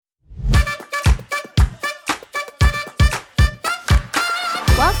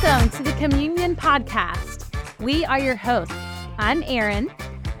to the Communion Podcast. We are your hosts. I'm Erin.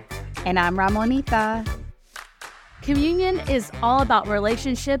 And I'm Ramonita. Communion is all about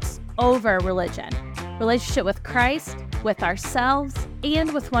relationships over religion. Relationship with Christ, with ourselves,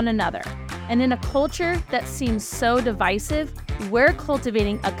 and with one another. And in a culture that seems so divisive, we're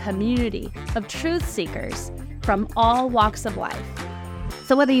cultivating a community of truth seekers from all walks of life.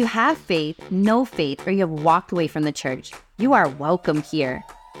 So whether you have faith, no faith, or you have walked away from the church, you are welcome here.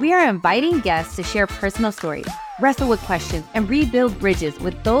 We are inviting guests to share personal stories, wrestle with questions, and rebuild bridges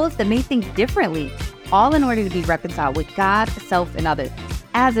with those that may think differently, all in order to be reconciled with God, self, and others,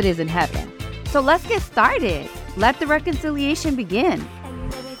 as it is in heaven. So let's get started. Let the reconciliation begin.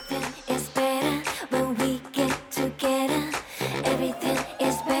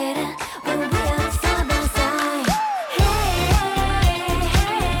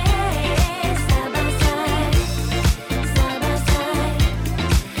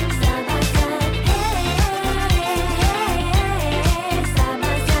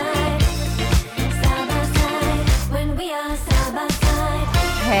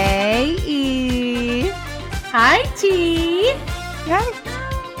 Hey, E. Hi, T. Yeah.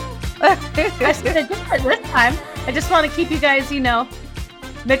 I said it different this time. I just want to keep you guys,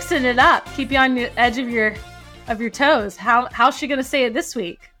 mixing it up. Keep you on the edge of your toes. How's she gonna say it this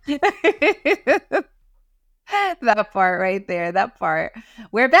week? That part right there. That part.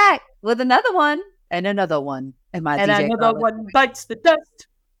 We're back with another one and another one. And DJ another Khaled. one bites the dust.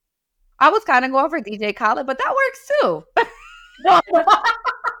 I was kind of going for DJ Khaled, but that works too.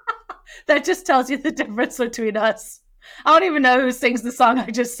 That just tells you the difference between us. I don't even know who sings the song I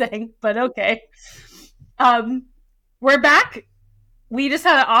just sang, but okay. We're back. We just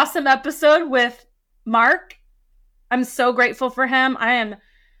had an awesome episode with Mark. I'm so grateful for him. I am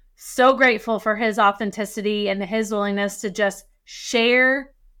so grateful for his authenticity and his willingness to just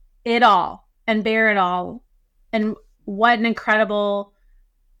share it all and bear it all. And what an incredible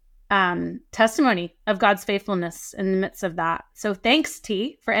testimony of God's faithfulness in the midst of that. So thanks,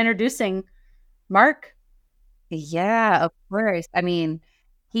 T, for introducing Mark. Yeah, of course. I mean,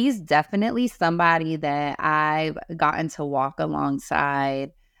 he's definitely somebody that I've gotten to walk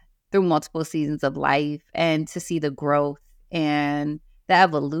alongside through multiple seasons of life and to see the growth and the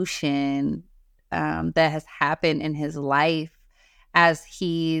evolution that has happened in his life as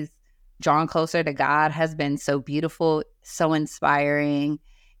he's drawn closer to God has been so beautiful, so inspiring.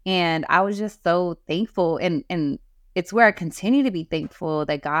 And I was just so thankful. And it's where I continue to be thankful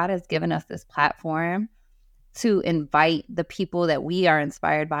that God has given us this platform to invite the people that we are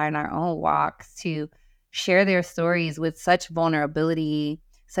inspired by in our own walks to share their stories with such vulnerability,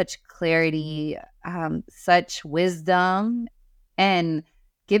 such clarity, such wisdom, and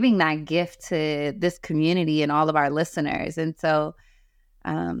giving that gift to this community and all of our listeners. And so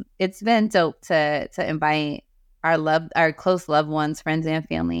it's been dope to invite our close loved ones, friends, and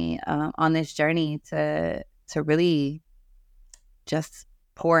family on this journey to really just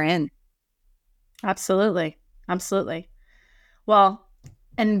pour in. Absolutely. Well,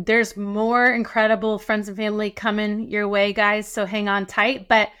 and there's more incredible friends and family coming your way, guys. So hang on tight.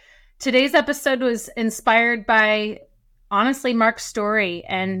 But today's episode was inspired by, honestly, Mark's story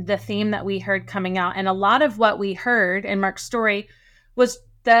and the theme that we heard coming out. And a lot of what we heard in Mark's story was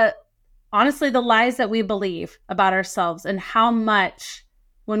honestly, the lies that we believe about ourselves and how much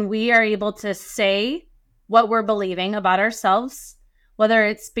when we are able to say what we're believing about ourselves, whether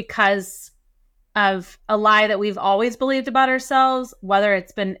it's because of a lie that we've always believed about ourselves, whether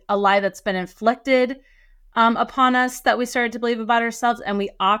it's been a lie that's been inflicted upon us that we started to believe about ourselves and we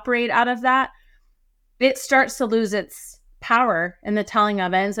operate out of that, it starts to lose its power in the telling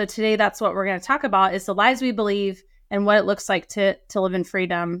of it. And so today that's what we're going to talk about is the lies we believe and what it looks like to live in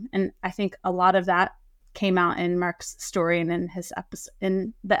freedom. And I think a lot of that came out in Mark's story and in his episode,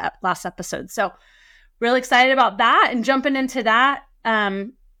 in the last episode. So really excited about that and jumping into that.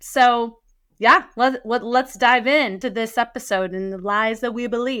 So yeah, let's dive into this episode and the lies that we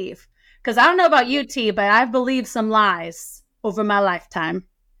believe. Because I don't know about you, T, but I've believed some lies over my lifetime.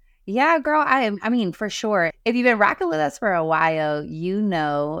 Yeah, girl, I mean, for sure. If you've been rocking with us for a while, you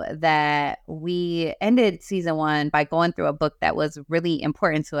know that we ended season 1 by going through a book that was really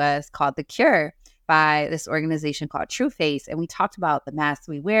important to us called The Cure by this organization called True Face. And we talked about the masks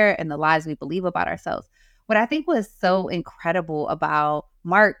we wear and the lies we believe about ourselves. What I think was so incredible about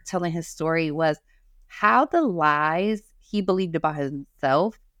Mark telling his story was how the lies he believed about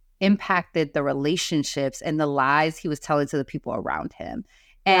himself impacted the relationships and the lies he was telling to the people around him.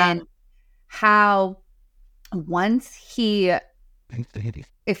 And how once he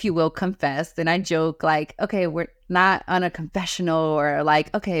if you will, confess. And I joke like, okay, we're not on a confessional or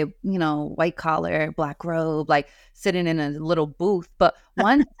like, okay, white collar, black robe, like sitting in a little booth. But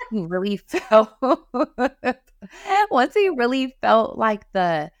once he really felt, once he really felt like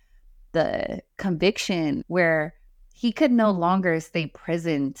the conviction where he could no longer stay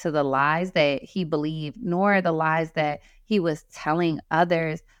prison to the lies that he believed, nor the lies that he was telling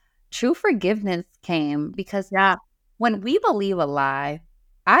others, true forgiveness came because Yeah. when we believe a lie,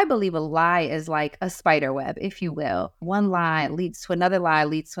 I believe a lie is like a spider web, if you will. One lie leads to another lie,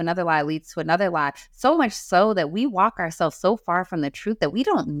 leads to another lie, leads to another lie. So much so that we walk ourselves so far from the truth that we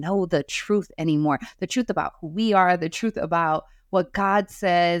don't know the truth anymore. The truth about who we are, the truth about what God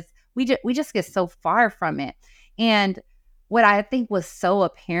says. We just get so far from it. And what I think was so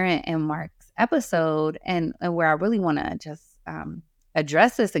apparent in Mark's episode, and where I really want to just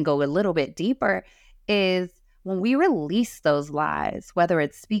address this and go a little bit deeper, is when we release those lies, whether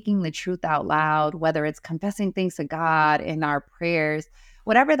it's speaking the truth out loud, whether it's confessing things to God in our prayers,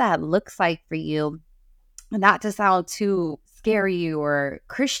 whatever that looks like for you, not to sound too scary or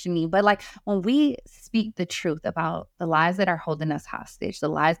Christian-y, but like when we speak the truth about the lies that are holding us hostage, the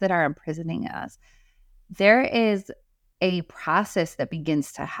lies that are imprisoning us, there is a process that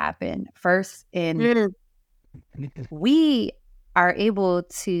begins to happen. First, we are able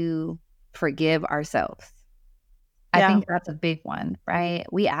to forgive ourselves. I Yeah. think that's a big one, right?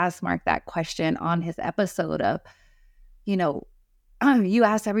 We asked Mark that question on his episode of, you know, you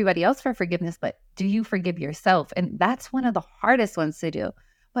ask everybody else for forgiveness, but do you forgive yourself? And that's one of the hardest ones to do.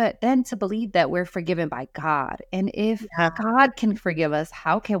 But then to believe that we're forgiven by God. And if Yeah. God can forgive us,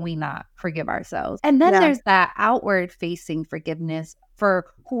 how can we not forgive ourselves? And then Yeah. there's that outward facing forgiveness for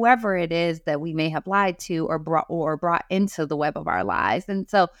whoever it is that we may have lied to or brought into the web of our lives. And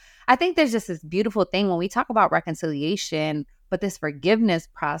so I think there's just this beautiful thing when we talk about reconciliation, but this forgiveness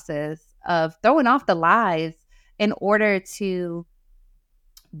process of throwing off the lies in order to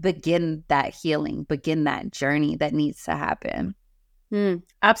begin that healing, begin that journey that needs to happen.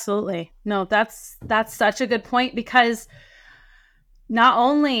 Absolutely. No, that's such a good point, because not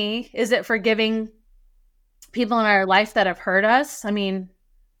only is it forgiving people in our life that have hurt us. I mean,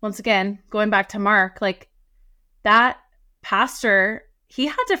 once again, going back to Mark, like that pastor, he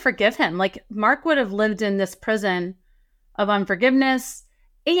had to forgive him. Like Mark would have lived in this prison of unforgiveness,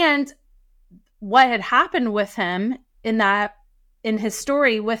 and what had happened with him in his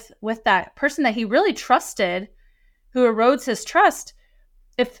story with that person that he really trusted, who erodes his trust.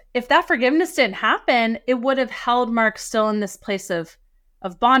 If that forgiveness didn't happen, it would have held Mark still in this place of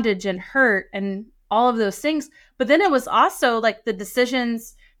bondage and hurt and all of those things. But then it was also like the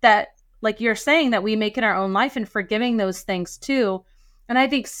decisions that, like you're saying, that we make in our own life and forgiving those things too. And I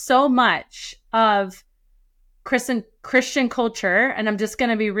think so much of Christian culture, and I'm just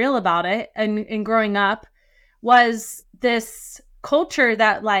going to be real about it, and growing up, was this culture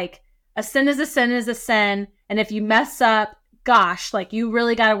that like a sin is a sin is a sin. And if you mess up, gosh, like you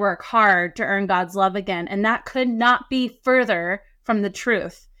really got to work hard to earn God's love again. And that could not be further from the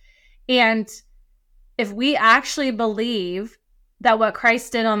truth. And if we actually believe that what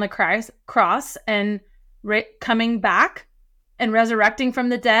Christ did on the cross and coming back and resurrecting from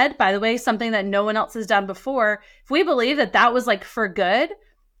the dead, by the way, something that no one else has done before, if we believe that that was like for good,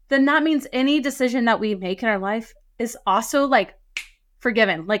 then that means any decision that we make in our life is also like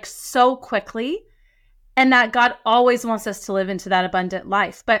forgiven, like so quickly. And that God always wants us to live into that abundant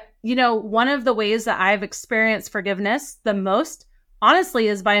life. But, one of the ways that I've experienced forgiveness the most, honestly,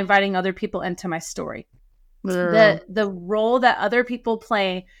 is by inviting other people into my story. The role that other people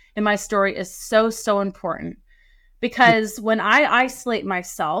play in my story is so, so important. Because when I isolate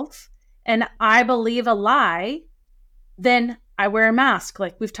myself and I believe a lie, then I wear a mask,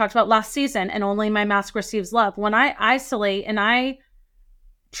 like we've talked about last season, and only my mask receives love. When I isolate and I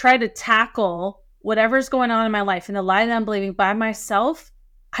try to tackle whatever's going on in my life and the lie that I'm believing by myself,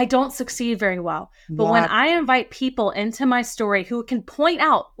 I don't succeed very well. But when I invite people into my story who can point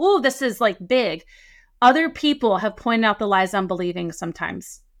out, oh, this is like big, other people have pointed out the lies I'm believing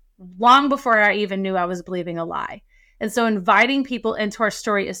sometimes long before I even knew I was believing a lie. And so inviting people into our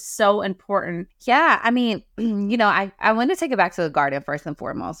story is so important. Yeah. I mean, I want to take it back to the garden first and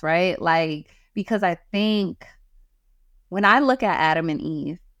foremost, right? Like, because I think when I look at Adam and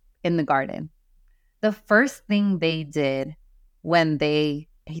Eve in the garden, the first thing they did when they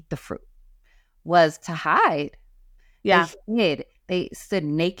ate the fruit was to hide. Yeah. They hid. They stood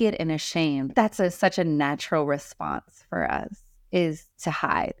naked and ashamed. That's such a natural response for us, is to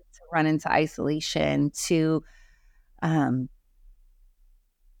hide, to run into isolation, to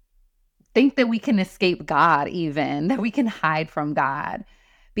think that we can escape God, even that we can hide from God,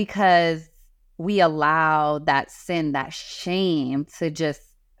 because we allow that sin, that shame to just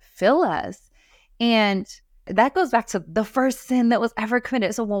fill us. And that goes back to the first sin that was ever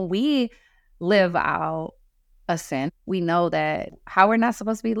committed. So when we live out a sin, we know that how we're not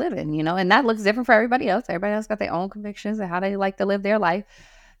supposed to be living, and that looks different for everybody else. Everybody else got their own convictions and how they like to live their life.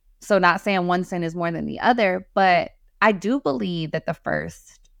 So not saying one sin is more than the other, but I do believe that the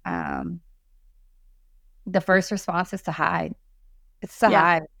first response is to hide. It's to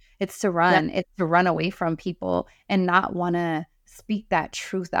hide. It's to run. It's to run away from people and not want to speak that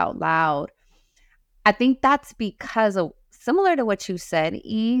truth out loud. I think that's because of, similar to what you said,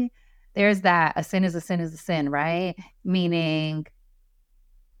 there's that a sin is a sin is a sin, right? Meaning,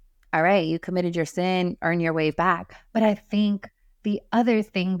 all right, you committed your sin, earn your way back. But I think the other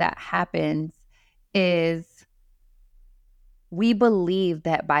thing that happens is we believe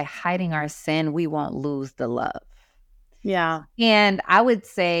that by hiding our sin, we won't lose the love. Yeah. And I would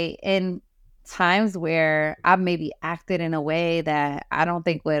say in times where I've maybe acted in a way that I don't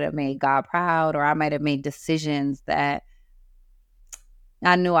think would have made God proud, or I might have made decisions that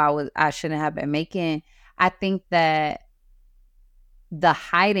I knew I shouldn't have been making. I think that the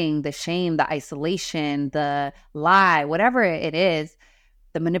hiding, the shame, the isolation, the lie, whatever it is,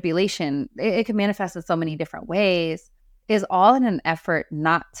 the manipulation, it can manifest in so many different ways, is all in an effort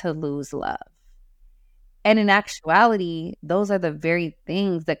not to lose love. And in actuality, those are the very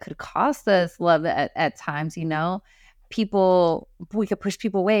things that could cost us love at times, People, we could push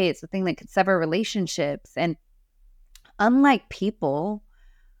people away. It's the thing that could sever relationships. And unlike people,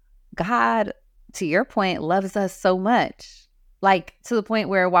 God, to your point, loves us so much. Like, to the point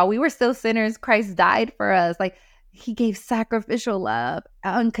where while we were still sinners, Christ died for us. Like, he gave sacrificial love,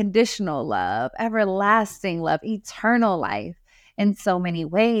 unconditional love, everlasting love, eternal life in so many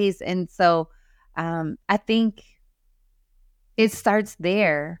ways. And so I think it starts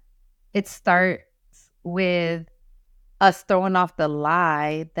there. It starts with us throwing off the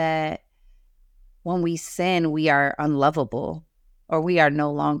lie that when we sin, we are unlovable or we are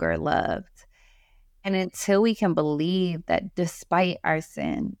no longer loved. And until we can believe that despite our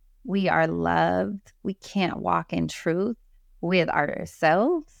sin, we are loved, we can't walk in truth with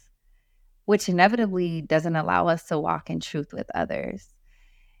ourselves, which inevitably doesn't allow us to walk in truth with others.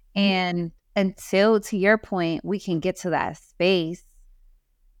 And until, to your point, we can get to that space,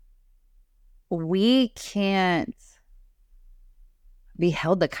 we can't be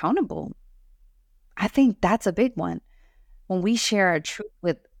held accountable. I think that's a big one. When we share our truth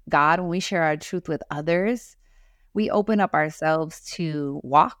with God, when we share our truth with others, we open up ourselves to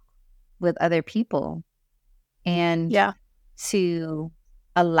walk with other people and to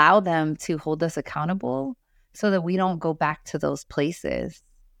allow them to hold us accountable so that we don't go back to those places.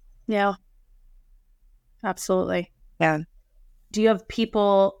 Yeah. Absolutely. Yeah. Do you have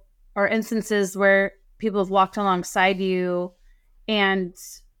people or instances where people have walked alongside you and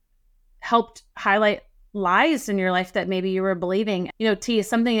helped highlight lies in your life that maybe you were believing? T,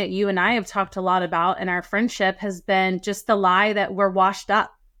 something that you and I have talked a lot about in our friendship has been just the lie that we're washed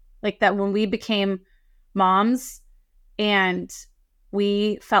up. Like that when we became moms and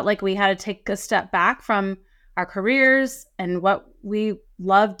we felt like we had to take a step back from our careers and what we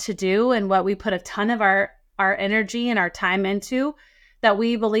loved to do and what we put a ton of our energy and our time into, that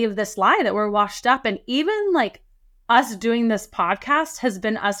we believe this lie that we're washed up. And even like us doing this podcast has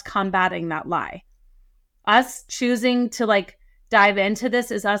been us combating that lie. Us choosing to like dive into this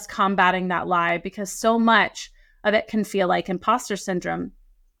is us combating that lie, because so much of it can feel like imposter syndrome.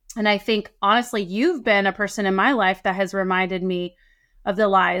 And I think, honestly, you've been a person in my life that has reminded me of the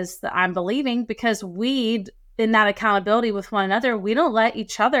lies that I'm believing, because we, in that accountability with one another, we don't let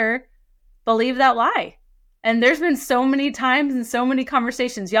each other believe that lie. And there's been so many times and so many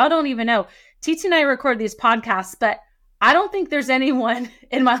conversations. Y'all don't even know. TT and I record these podcasts, but I don't think there's anyone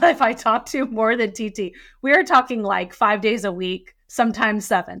in my life I talk to more than TT. We are talking like 5 days a week, sometimes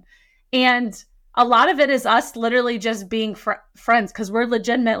 7. And a lot of it is us literally just being friends, because we're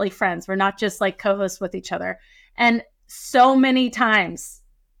legitimately friends. We're not just like co-hosts with each other. And so many times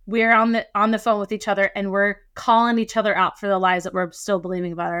we're on the phone with each other and we're calling each other out for the lies that we're still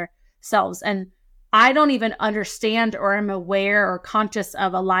believing about ourselves. And I don't even understand or am aware or conscious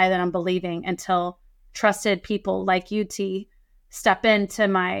of a lie that I'm believing until trusted people like you, T, step into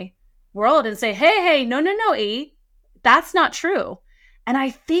my world and say, hey, no, E, that's not true. And I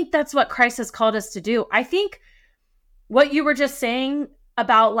think that's what Christ has called us to do. I think what you were just saying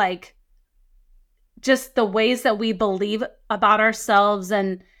about like just the ways that we believe about ourselves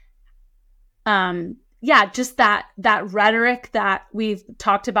and yeah, just that rhetoric that we've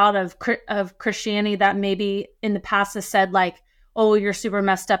talked about of Christianity that maybe in the past has said like, oh, you're super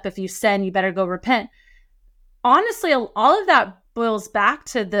messed up if you sin, you better go repent. Honestly, all of that boils back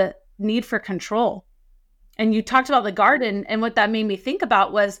to the need for control. And you talked about the garden, and what that made me think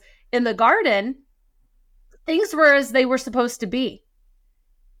about was in the garden, things were as they were supposed to be.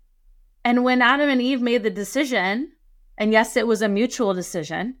 And when Adam and Eve made the decision, and yes, it was a mutual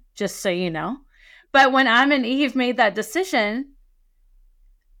decision, just so you know, but when Adam and Eve made that decision,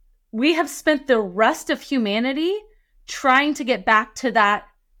 we have spent the rest of humanity trying to get back to that,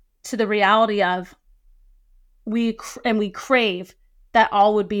 to the reality of we crave that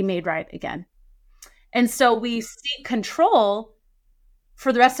all would be made right again. And so we seek control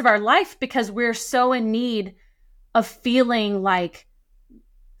for the rest of our life because we're so in need of feeling like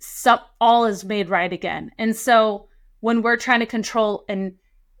all is made right again. And so when we're trying to control and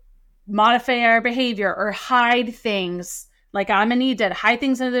modify our behavior or hide things, like Adam and Eve did, hide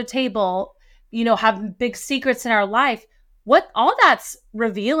things under the table, have big secrets in our life, what all that's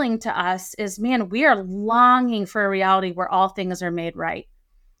revealing to us is, man, we are longing for a reality where all things are made right.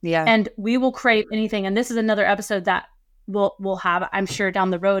 Yeah. And we will crave anything. And this is another episode that we'll have, I'm sure, down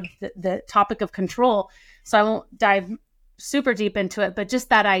the road, the topic of control. So I won't dive super deep into it, but just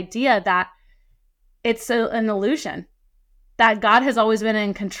that idea that it's an illusion, that God has always been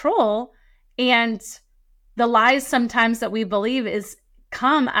in control. And the lies sometimes that we believe is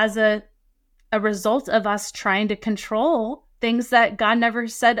come as a result of us trying to control things that God never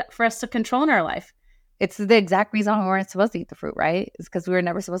said for us to control in our life. It's the exact reason we weren't supposed to eat the fruit, right? It's because we were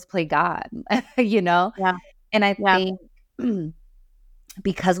never supposed to play God, Yeah. And I think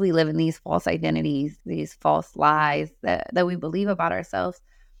because we live in these false identities, these false lies that we believe about ourselves,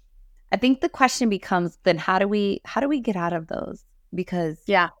 I think the question becomes, then how do we get out of those? Because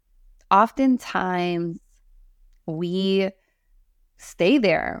oftentimes we stay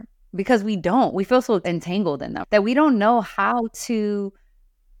there because we feel so entangled in them that we don't know how to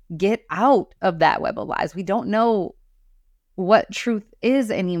get out of that web of lies. We don't know what truth is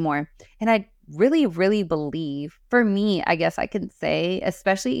anymore. And I really, really believe, for me, I guess I can say,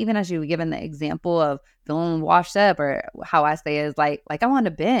 especially even as you were given the example of feeling washed up, or how I say is like I'm on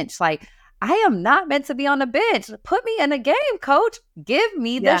a bench. Like, I am not meant to be on the bench. Put me in a game, coach. Give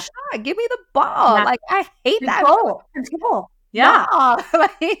me the shot. Give me the ball. Yeah. Like, I hate that. Control. Yeah.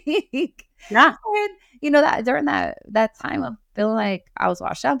 And, that during that time of feeling like I was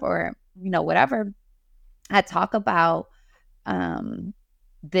washed up or, whatever, I talk about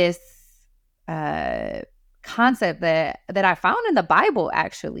this concept that I found in the Bible,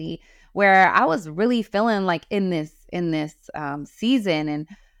 actually, where I was really feeling like in this season. And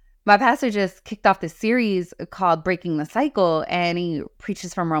my pastor just kicked off this series called Breaking the Cycle, and he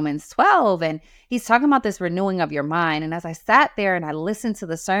preaches from Romans 12, and he's talking about this renewing of your mind. And as I sat there and I listened to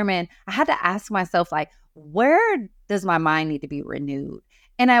the sermon, I had to ask myself, like, where does my mind need to be renewed?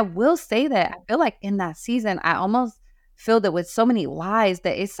 And I will say that I feel like in that season, I almost filled it with so many lies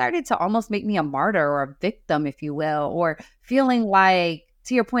that it started to almost make me a martyr or a victim, if you will, or feeling like,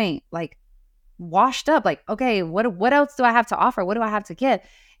 to your point, like washed up, like, okay, what else do I have to offer? What do I have to give?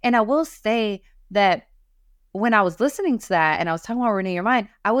 And I will say that when I was listening to that and I was talking about renewing your mind,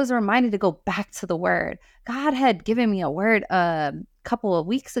 I was reminded to go back to the word. God had given me a word a couple of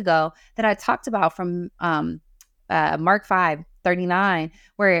weeks ago that I talked about from Mark 5:39,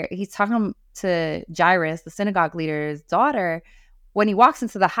 where he's talking to Jairus, the synagogue leader's daughter. When he walks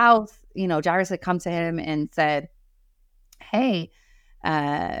into the house, Jairus had come to him and said, hey,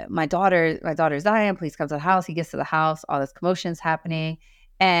 my daughter's dying. Please come to the house. He gets to the house. All this commotion's happening.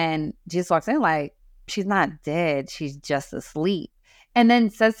 And Jesus walks in like, she's not dead. She's just asleep. And then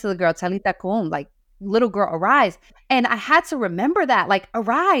says to the girl, Talita kum, like, little girl, arise. And I had to remember that, like,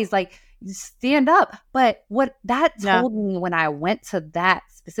 arise, like, stand up. But what that told me when I went to that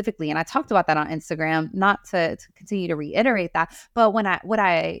specifically, and I talked about that on Instagram, not to continue to reiterate that, but what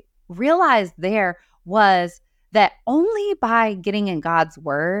I realized there was that only by getting in God's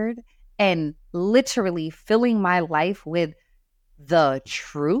word and literally filling my life with the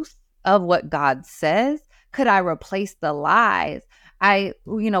truth of what God says could I replace the lies. I,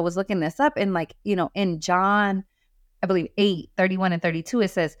 was looking this up, and in John, I believe 8:31 and 32, it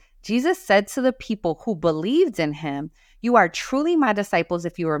says, Jesus said to the people who believed in him, you are truly my disciples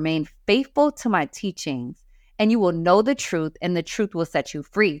if you remain faithful to my teachings, and you will know the truth, and the truth will set you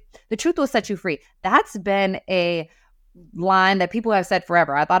free. The truth will set you free. That's been a line that people have said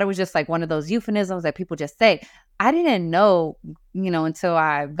forever. I thought it was just like one of those euphemisms that people just say. I didn't know, until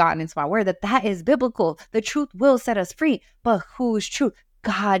I've gotten into my word, that is biblical. The truth will set us free. But whose truth?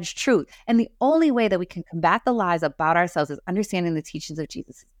 God's truth. And the only way that we can combat the lies about ourselves is understanding the teachings of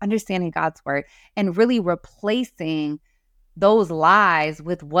Jesus, understanding God's word, and really replacing those lies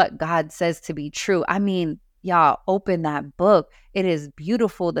with what God says to be true. I mean, y'all, open that book. It is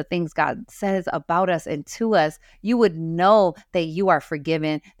beautiful, the things God says about us and to us. You would know that you are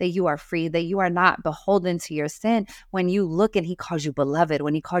forgiven, that you are free, that you are not beholden to your sin when you look and he calls you beloved,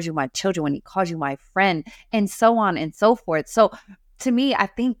 when he calls you my children, when he calls you my friend, and so on and so forth. So to me, I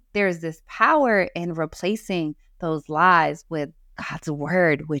think there's this power in replacing those lies with God's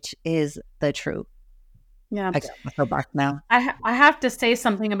word, which is the truth. Yeah. I got my soapbox now. I have to say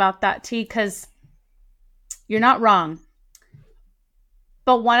something about that, T, because you're not wrong.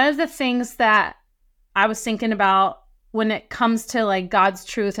 But one of the things that I was thinking about when it comes to like God's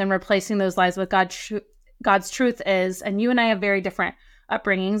truth and replacing those lies with God's truth is, and you and I have very different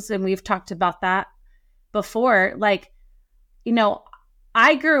upbringings, and we've talked about that before. Like, you know,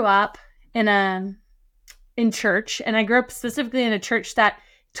 I grew up in church, and I grew up specifically in a church that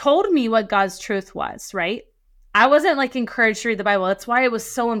told me what God's truth was, right? I wasn't like encouraged to read the Bible. That's why it was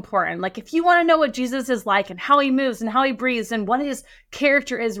so important. Like, if you want to know what Jesus is like and how he moves and how he breathes and what his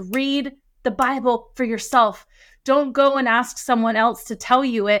character is, read the Bible for yourself. Don't go and ask someone else to tell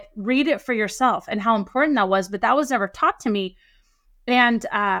you it. Read it for yourself, and how important that was. But that was never taught to me. And,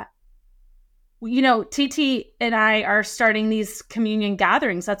 you know, TT and I are starting these communion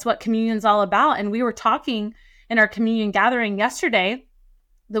gatherings. That's what communion's all about. And we were talking in our communion gathering yesterday,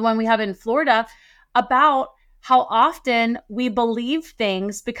 the one we have in Florida, about how often we believe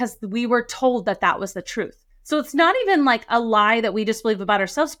things because we were told that that was the truth. So it's not even like a lie that we just believe about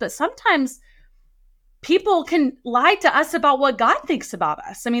ourselves, but sometimes people can lie to us about what God thinks about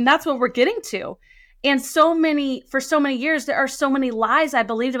us. I mean, that's what we're getting to. And for so many years, there are so many lies I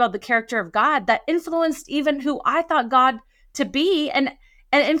believed about the character of God that influenced even who I thought God to be, and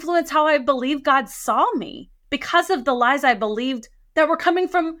influenced how I believed God saw me because of the lies I believed that were coming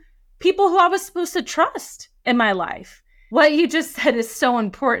from people who I was supposed to trust in my life. What you just said is so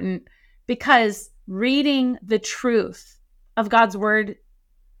important, because reading the truth of God's word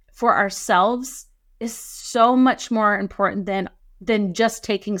for ourselves is so much more important than just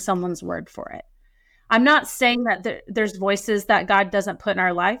taking someone's word for it. I'm not saying that there's voices that God doesn't put in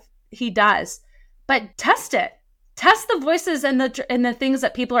our life. He does. But test it. Test the voices and the things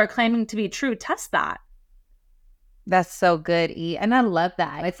that people are claiming to be true. Test that. That's so good, E. And I love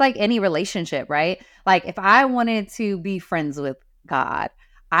that. It's like any relationship, right? Like if I wanted to be friends with God,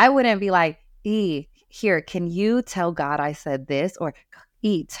 I wouldn't be like, E, here, can you tell God I said this? Or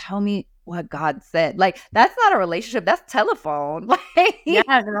E, tell me what God said. Like that's not a relationship. That's telephone. Like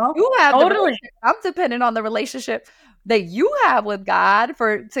Yeah, girl. you have Totally. I'm dependent on the relationship that you have with God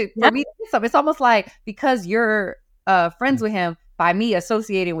for me to do something. It's almost like because you're friends with him, by me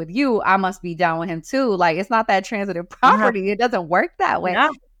associating with you, I must be down with him too. Like it's not that transitive property. It doesn't work that way. Yeah.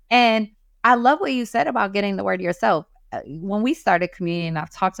 And I love what you said about getting the word yourself. When we started communion,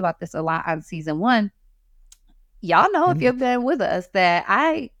 I've talked about this a lot on season 1. Y'all know if you've been with us that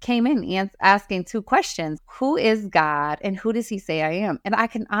I came in asking 2 questions. Who is God and who does he say I am? And I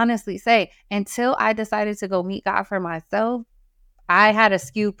can honestly say, until I decided to go meet God for myself, I had a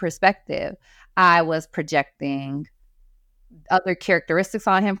skewed perspective. I was projecting other characteristics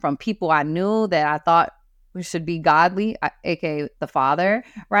on him from people I knew that I thought should be godly, aka the Father,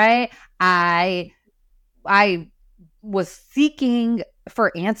 right? I was seeking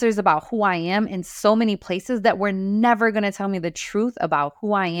for answers about who I am in so many places that were never going to tell me the truth about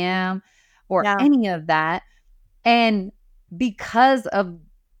who I am or any of that. And because of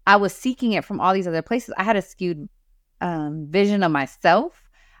I was seeking it from all these other places, I had a skewed vision of myself.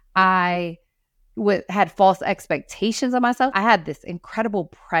 I had false expectations of myself. I had this incredible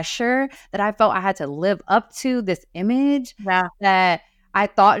pressure that I felt I had to live up to, this image that I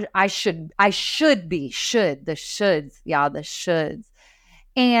thought I should be, the shoulds, y'all, the shoulds.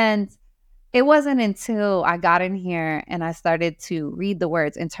 And it wasn't until I got in here and I started to read the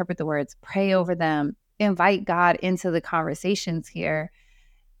words, interpret the words, pray over them, invite God into the conversations here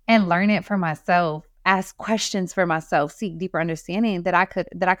and learn it for myself, ask questions for myself, seek deeper understanding that I could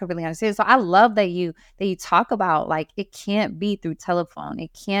really understand. So I love that you talk about like it can't be through telephone. It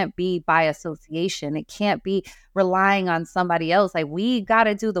can't be by association. It can't be relying on somebody else. Like we got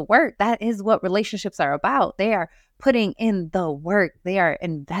to do the work. That is what relationships are about. They are putting in the work. They are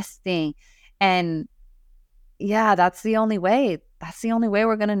investing. And yeah, that's the only way. That's the only way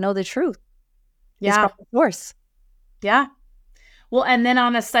we're going to know the truth. Yeah. It's from the source. Yeah. Well, and then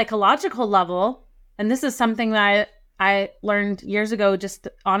on a psychological level, and this is something that I learned years ago, just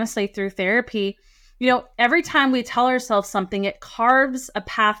honestly through therapy, Every time we tell ourselves something, it carves a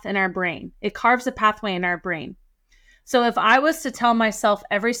path in our brain. It carves a pathway in our brain. So if I was to tell myself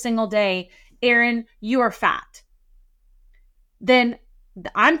every single day, Erin, you are fat, then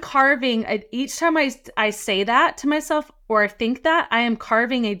I'm carving, each time I say that to myself or I think that, I am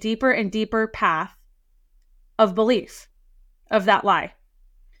carving a deeper and deeper path of belief of that lie.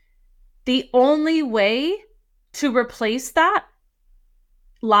 The only way to replace that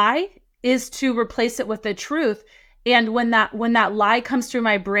lie is to replace it with the truth. And when that lie comes through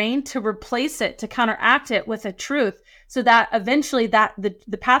my brain, to replace it, to counteract it with a truth, so that eventually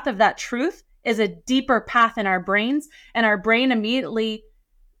the path of that truth is a deeper path in our brains, and our brain immediately,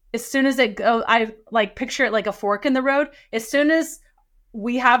 as soon as it go, I like picture it like a fork in the road. As soon as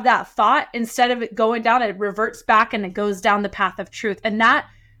we have that thought, instead of it going down, it reverts back and it goes down the path of truth. And that,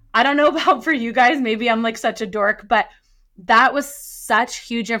 I don't know about for you guys, maybe I'm like such a dork, but that was such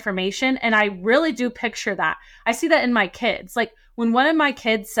huge information. And I really do picture that. I see that in my kids. Like when one of my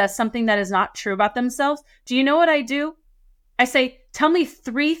kids says something that is not true about themselves, do you know what I do? I say, tell me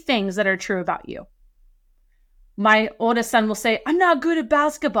 3 things that are true about you. My oldest son will say, I'm not good at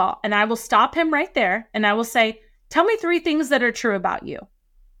basketball. And I will stop him right there. And I will say, tell me 3 things that are true about you.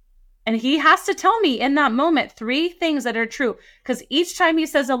 And he has to tell me in that moment 3 things that are true. Because each time he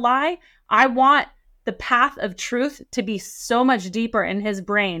says a lie, I want the path of truth to be so much deeper in his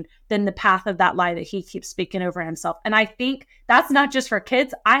brain than the path of that lie that he keeps speaking over himself. And I think that's not just for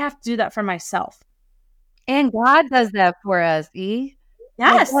kids. I have to do that for myself. And God does that for us, E.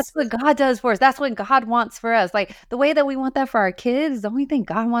 Yes. Like, that's what God does for us. That's what God wants for us. Like the way that we want that for our kids, don't we think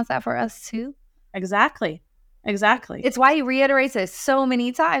God wants that for us too? Exactly. It's why he reiterates it so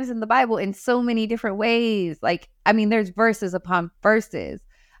many times in the Bible in so many different ways. Like, I mean, there's verses upon verses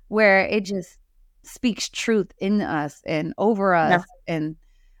where it just speaks truth in us and over us and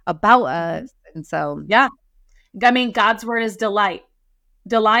about us. And so, yeah. I mean, God's word is delight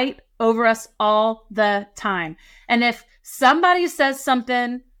over us all the time. And if somebody says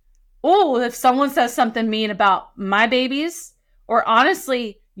something, if someone says something mean about my babies, or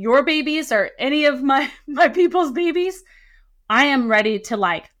honestly, your babies or any of my people's babies, I am ready to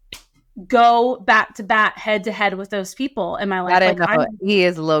like go back to bat, head to head with those people in my life. I didn't know he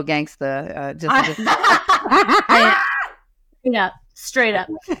is a little gangster. Yeah, straight up.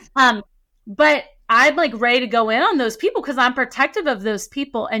 But I'm like ready to go in on those people because I'm protective of those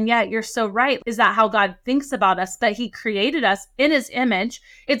people. And yet you're so right. Is that how God thinks about us? That he created us in his image.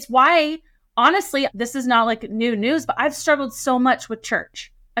 It's why, honestly, this is not like new news, but I've struggled so much with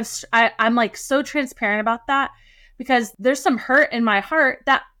church. I'm like so transparent about that because there's some hurt in my heart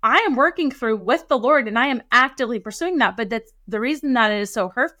that I am working through with the Lord and I am actively pursuing that. But that's the reason that it is so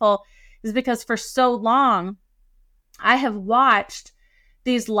hurtful is because for so long, I have watched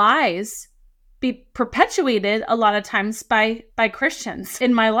these lies be perpetuated a lot of times by Christians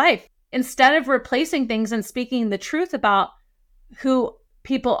in my life. Instead of replacing things and speaking the truth about who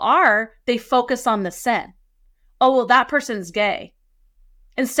people are, they focus on the sin. Oh, well, that person's gay.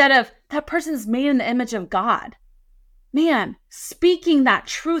 Instead of that person's made in the image of God. Man, speaking that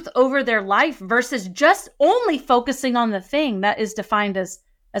truth over their life versus just only focusing on the thing that is defined as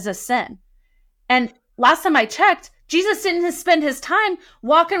a sin. And last time I checked, Jesus didn't spend his time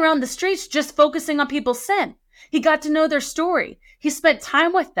walking around the streets just focusing on people's sin. He got to know their story. He spent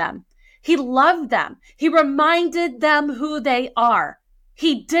time with them. He loved them. He reminded them who they are.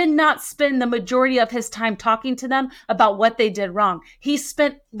 He did not spend the majority of his time talking to them about what they did wrong. He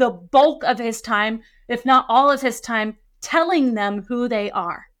spent the bulk of his time, if not all of his time, telling them who they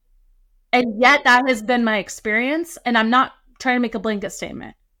are. And yet that has been my experience. And I'm not trying to make a blanket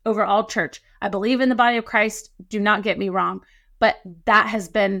statement over all church. I believe in the body of Christ. Do not get me wrong. But that has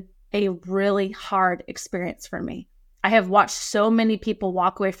been a really hard experience for me. I have watched so many people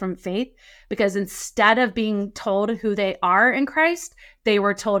walk away from faith because instead of being told who they are in Christ, they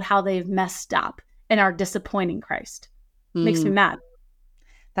were told how they've messed up and are disappointing Christ. Makes me mad.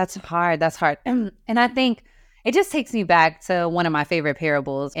 That's hard. And I think it just takes me back to one of my favorite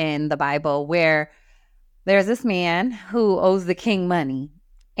parables in the Bible where there's this man who owes the king money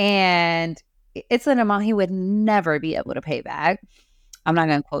and it's an amount he would never be able to pay back. I'm not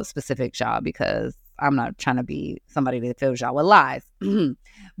going to quote specific y'all because I'm not trying to be somebody that fills y'all with lies.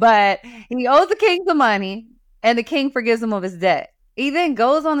 But he owes the king the money and the king forgives him of his debt. He then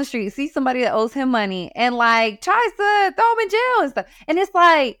goes on the street, sees somebody that owes him money and like tries to throw him in jail and stuff. And it's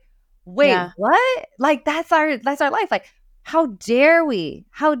like, wait, what? Like that's our life. Like, how dare we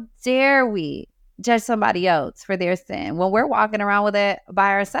judge somebody else for their sin when we're walking around with it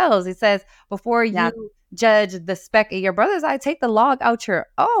by ourselves? It says, before you judge the speck in your brother's eye, take the log out your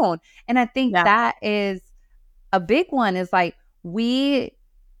own. And I think that is a big one, is like, we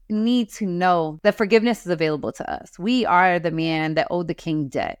need to know that forgiveness is available to us. We are the man that owed the king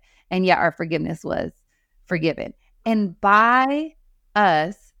debt, and yet our forgiveness was forgiven. And by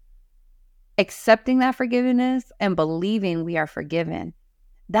us accepting that forgiveness and believing we are forgiven,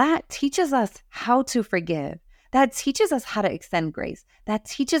 that teaches us how to forgive. That teaches us how to extend grace. That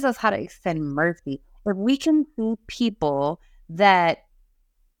teaches us how to extend mercy. If we can see people that,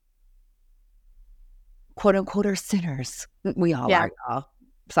 quote unquote, are sinners, we all are, y'all.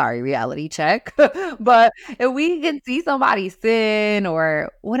 Sorry, reality check. But if we can see somebody sin,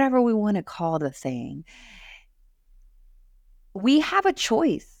 or whatever we want to call the thing, we have a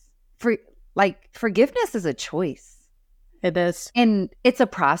choice. Forgiveness is a choice. It is. And it's a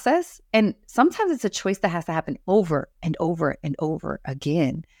process. And sometimes it's a choice that has to happen over and over and over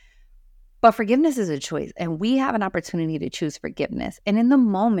again. But forgiveness is a choice. And we have an opportunity to choose forgiveness. And in the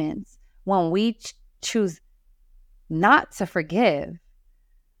moments when we choose not to forgive,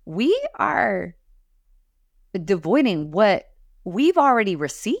 we are devoiding what we've already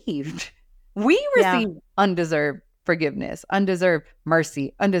received. We receive undeserved forgiveness, undeserved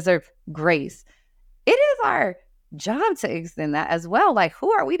mercy, undeserved grace. It is our job to extend that as well. Like,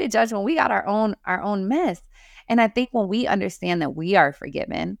 who are we to judge when we got our own mess? And I think when we understand that we are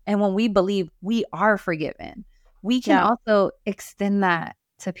forgiven, and when we believe we are forgiven, we can also extend that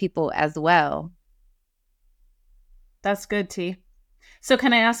to people as well. That's good, T. So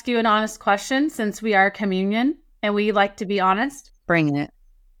can I ask you an honest question, since we are communion and we like to be honest? Bring it.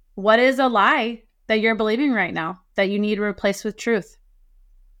 What is a lie that you're believing right now that you need to replace with truth?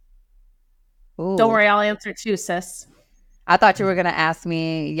 Ooh. Don't worry, I'll answer too, sis. I thought you were going to ask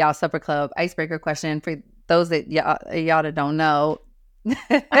me y'all supper club icebreaker question. For those that y'all that don't know,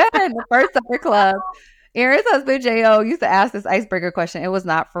 the first supper club, Aaron's husband, J.O., used to ask this icebreaker question. It was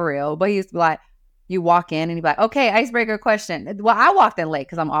not for real, but he used to be like, you walk in and he'd be like, okay, icebreaker question. Well, I walked in late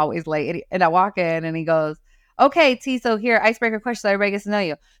because I'm always late. And I walk in and he goes, okay, T, so here, icebreaker question so everybody gets to know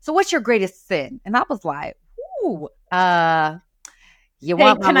you. So what's your greatest sin? And I was like, ooh, you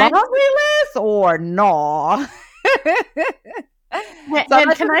want my laundry list or no?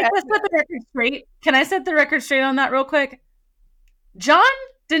 And can I set the record straight? Can I set the record straight on that real quick? John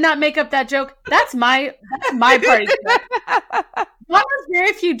did not make up that joke. That's my party joke. John has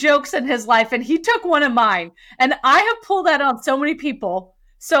very few jokes in his life, and he took one of mine. And I have pulled that on so many people.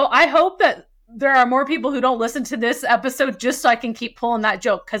 So I hope that there are more people who don't listen to this episode just so I can keep pulling that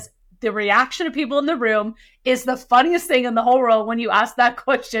joke, because the reaction of people in the room is the funniest thing in the whole world when you ask that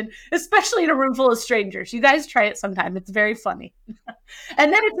question, especially in a room full of strangers. You guys try it sometime. It's very funny.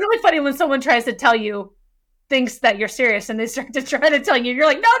 And then it's really funny when someone tries to tell you, thinks that you're serious, and they start to try to tell you, you're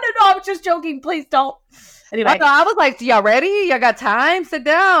like, no, I'm just joking. Please don't. Anyway. I was like, y'all ready? Y'all got time? Sit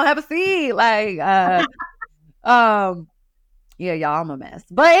down, have a seat. Like, yeah, y'all, I'm a mess.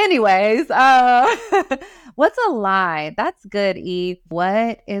 But anyways, what's a lie? That's good, Eve.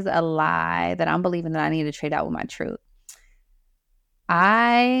 What is a lie that I'm believing that I need to trade out with my truth?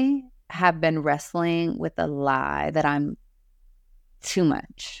 I have been wrestling with a lie that I'm too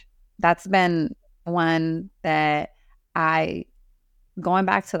much. That's been one that going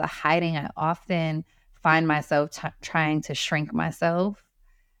back to the hiding, I often find myself trying to shrink myself.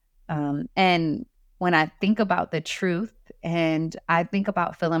 And when I think about the truth and I think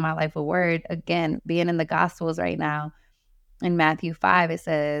about filling my life with word, again, being in the Gospels right now, in Matthew 5, it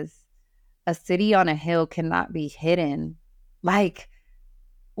says, a city on a hill cannot be hidden.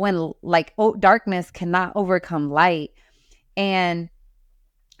 Darkness cannot overcome light. And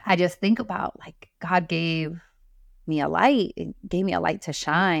I just think about, God gave me a light. It gave me a light to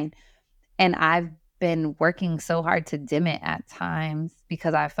shine. And I've been working so hard to dim it at times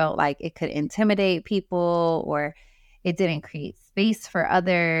because I felt like it could intimidate people, or it didn't create space for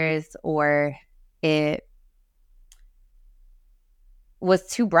others, or it was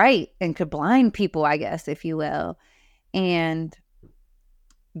too bright and could blind people, I guess, if you will. And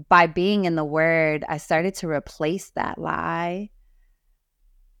by being in the Word, I started to replace that lie.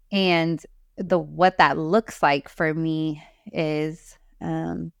 And what that looks like for me is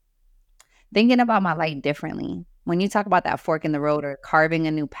thinking about my light differently. When you talk about that fork in the road or carving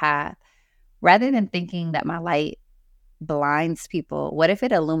a new path, rather than thinking that my light blinds people, what if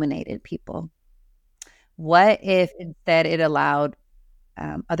it illuminated people? What if instead it allowed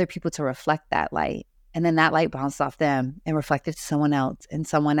other people to reflect that light, and then that light bounced off them and reflected to someone else and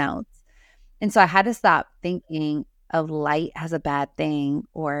someone else? And so I had to stop thinking of light as a bad thing,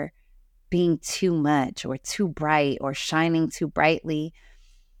 or being too much or too bright or shining too brightly.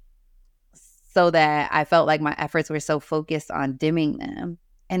 so that I felt like my efforts were so focused on dimming them,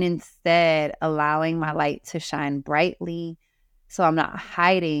 and instead allowing my light to shine brightly, so I'm not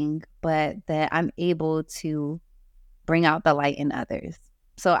hiding, but that I'm able to bring out the light in others.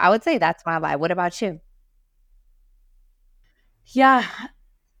 So I would say that's my lie. What about you? Yeah.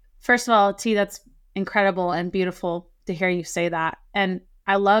 First of all, T, that's incredible and beautiful to hear you say that. And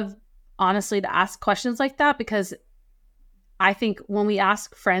I love, honestly, to ask questions like that, because I think when we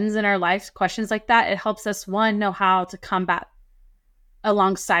ask friends in our life questions like that, it helps us, one, know how to combat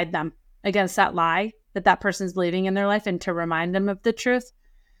alongside them against that lie that that person's believing in their life, and to remind them of the truth.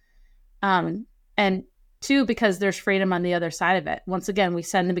 And two, because there's freedom on the other side of it. Once again, we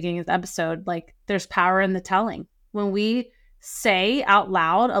said in the beginning of the episode, like, there's power in the telling. When we say out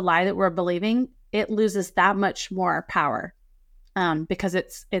loud a lie that we're believing, it loses that much more power, because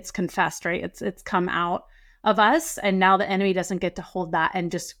it's confessed, right? It's come out of us, and now the enemy doesn't get to hold that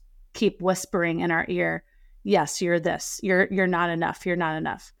and just keep whispering in our ear, yes, you're this, you're not enough, you're not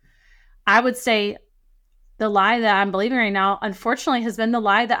enough. I would say the lie that I'm believing right now, unfortunately, has been the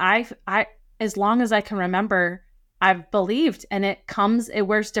lie that I as long as I can remember, I've believed, and it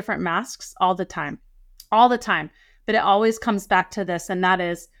wears different masks all the time, but it always comes back to this, and that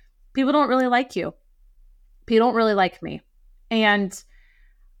is, people don't really like you, people don't really like me. And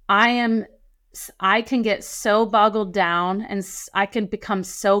I can get so boggled down, and I can become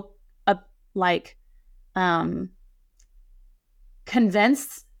so like um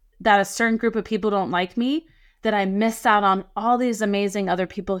convinced that a certain group of people don't like me, that I miss out on all these amazing other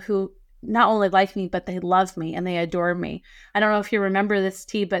people who not only like me, but they love me and they adore me. I don't know if you remember this,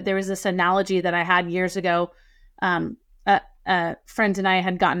 T, but there was this analogy that I had years ago. A friend and I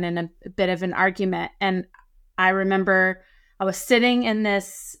had gotten in a bit of an argument, and I remember I was sitting in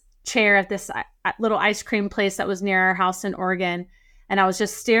this chair at this little ice cream place that was near our house in Oregon, and I was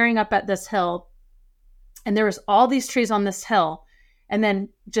just staring up at this hill, and there was all these trees on this hill, and then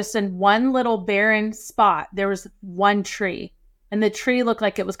just in one little barren spot there was one tree, and the tree looked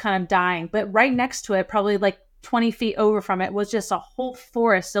like it was kind of dying, but right next to it, probably like 20 feet over from it, was just a whole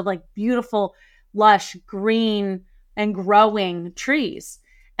forest of like beautiful, lush, green and growing trees.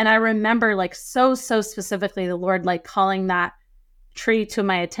 And I remember, like, so specifically, the Lord like calling that tree to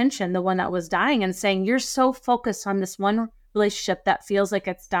my attention, the one that was dying, and saying, you're so focused on this one relationship that feels like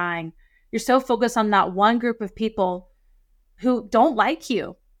it's dying. You're so focused on that one group of people who don't like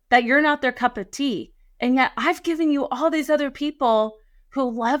you, that you're not their cup of tea. And yet I've given you all these other people who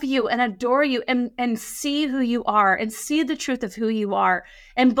love you and adore you, and see who you are, and see the truth of who you are,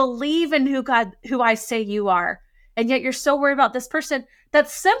 and believe in who I say you are. And yet you're so worried about this person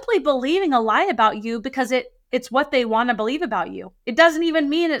that's simply believing a lie about you because it's what they want to believe about you. It doesn't even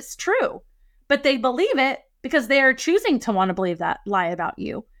mean it's true, but they believe it because they are choosing to want to believe that lie about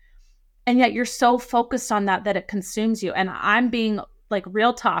you. And yet you're so focused on that it consumes you. And I'm being like,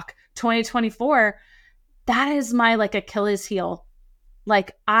 real talk, 2024, that is my like Achilles heel.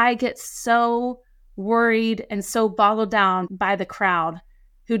 Like, I get so worried and so boggled down by the crowd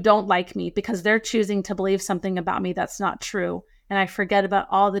who don't like me because they're choosing to believe something about me that's not true. And I forget about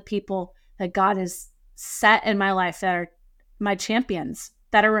all the people that God has set in my life that are my champions,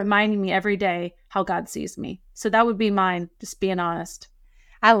 that are reminding me every day how God sees me. So that would be mine, just being honest.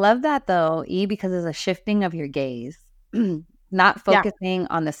 I love that though, E, because it's a shifting of your gaze, not Yeah. focusing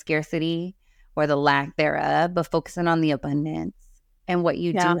on the scarcity or the lack thereof, but focusing on the abundance and what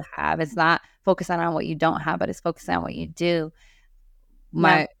you Yeah. do have. It's not focusing on what you don't have, but it's focusing on what you do. Yeah.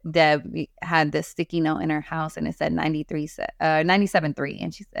 My dad had this sticky note in her house, and it said 97.3.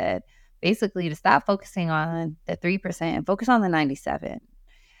 And she said, basically, to stop focusing on the 3% and focus on the 97.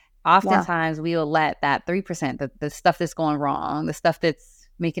 Oftentimes we will let that 3%, the stuff that's going wrong, the stuff that's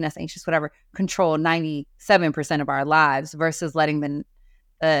making us anxious, whatever, control 97% of our lives, versus letting the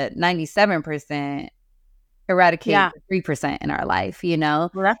 97% eradicate the 3% in our life, you know?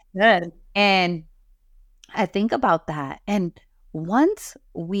 Well, that's good. And I think about that. And once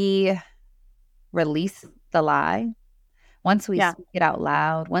we release the lie, once we speak it out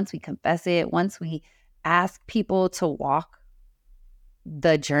loud, once we confess it, once we ask people to walk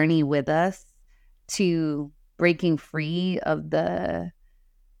the journey with us to breaking free of the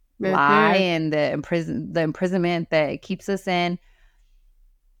lie and the imprisonment that keeps us in,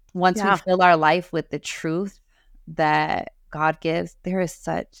 once we fill our life with the truth that God gives, there is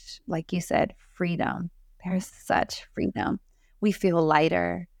such, like you said, freedom. There's such freedom. We feel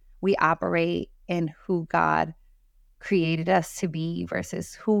lighter. We operate in who God created us to be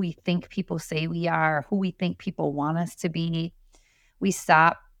versus who we think people say we are, who we think people want us to be. We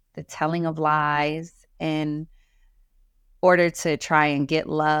stop the telling of lies in order to try and get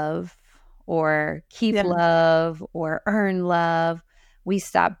love or keep love or earn love. We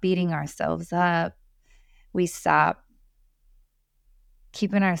stop beating ourselves up. We stop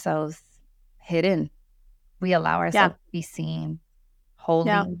keeping ourselves hidden. We allow ourselves to be seen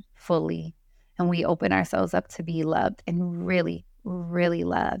wholly, fully, and we open ourselves up to be loved and really, really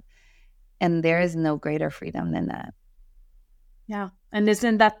loved. And there is no greater freedom than that. Yeah. And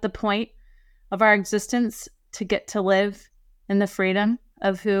isn't that the point of our existence, to get to live in the freedom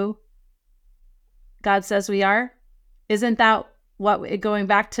of who God says we are? Isn't that what, going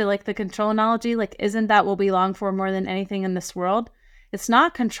back to like the control analogy, like, isn't that what we long for more than anything in this world? It's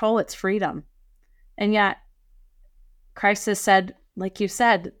not control, it's freedom. And yet Christ has said, like you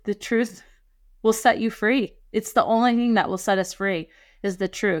said, the truth will set you free. It's the only thing that will set us free is the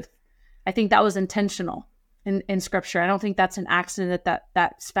truth. I think that was intentional in scripture. I don't think that's an accident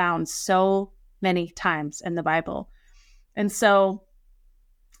that's found so many times in the Bible. And so,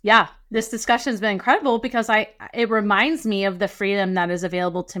 yeah, this discussion has been incredible because it reminds me of the freedom that is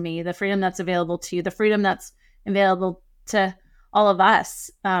available to me, the freedom that's available to you, the freedom that's available to all of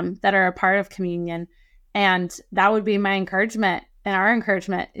us that are a part of communion. And that would be my encouragement. And our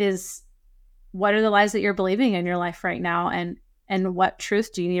encouragement is, what are the lies that you're believing in your life right now? And what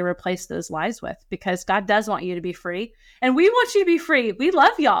truth do you need to replace those lies with? Because God does want you to be free. And we want you to be free. We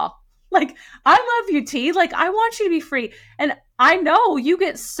love y'all. Like, I love you, T. Like, I want you to be free. And I know you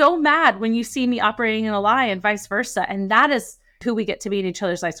get so mad when you see me operating in a lie and vice versa. And that is who we get to be in each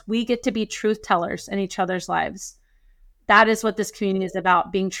other's lives. We get to be truth tellers in each other's lives. That is what this community is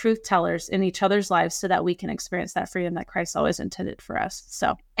about, being truth tellers in each other's lives so that we can experience that freedom that Christ always intended for us.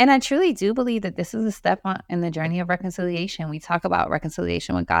 So, and I truly do believe that this is a step in the journey of reconciliation. We talk about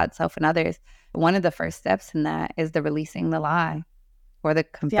reconciliation with God, self, and others. One of the first steps in that is the releasing the lie or the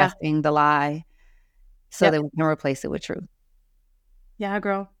confessing the lie so that we can replace it with truth. Yeah,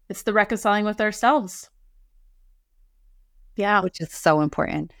 girl. It's the reconciling with ourselves. Yeah. Which is so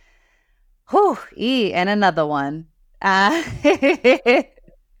important. Whew, and another one. Thank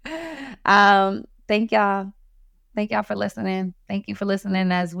y'all. Thank y'all for listening. Thank you for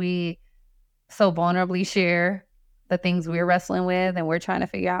listening as we so vulnerably share the things we're wrestling with and we're trying to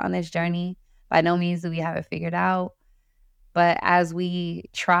figure out on this journey. By no means do we have it figured out. But as we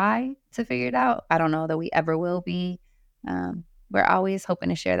try to figure it out, I don't know that we ever will be. We're always hoping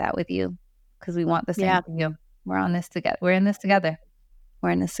to share that with you because we want the same for you. We're on this together. We're in this together.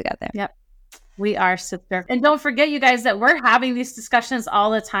 Yep. We are, sister. And don't forget, you guys, that we're having these discussions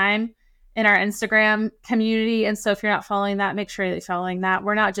all the time in our Instagram community. And so if you're not following that, make sure that you're following that.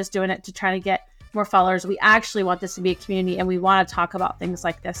 We're not just doing it to try to get more followers. We actually want this to be a community and we want to talk about things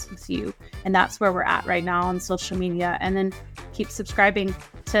like this with you. And that's where we're at right now on social media. And then keep subscribing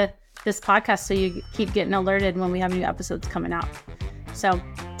to this podcast so you keep getting alerted when we have new episodes coming out. So,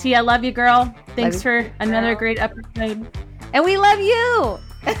 T, I love you, girl. Thanks for another great episode. And we love you.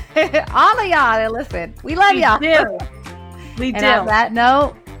 All of y'all that listen. We love y'all. We do. And on that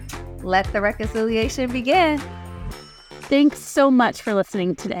note, let the reconciliation begin. Thanks so much for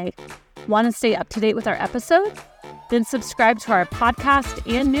listening today. Want to stay up to date with our episodes? Then subscribe to our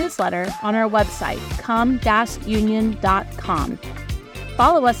podcast and newsletter on our website, come-union.com.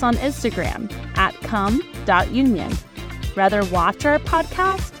 Follow us on Instagram at come.union. Rather watch our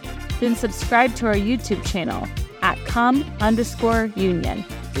podcast? Then subscribe to our YouTube channel at come_union.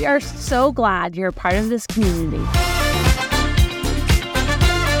 We are so glad you're a part of this community.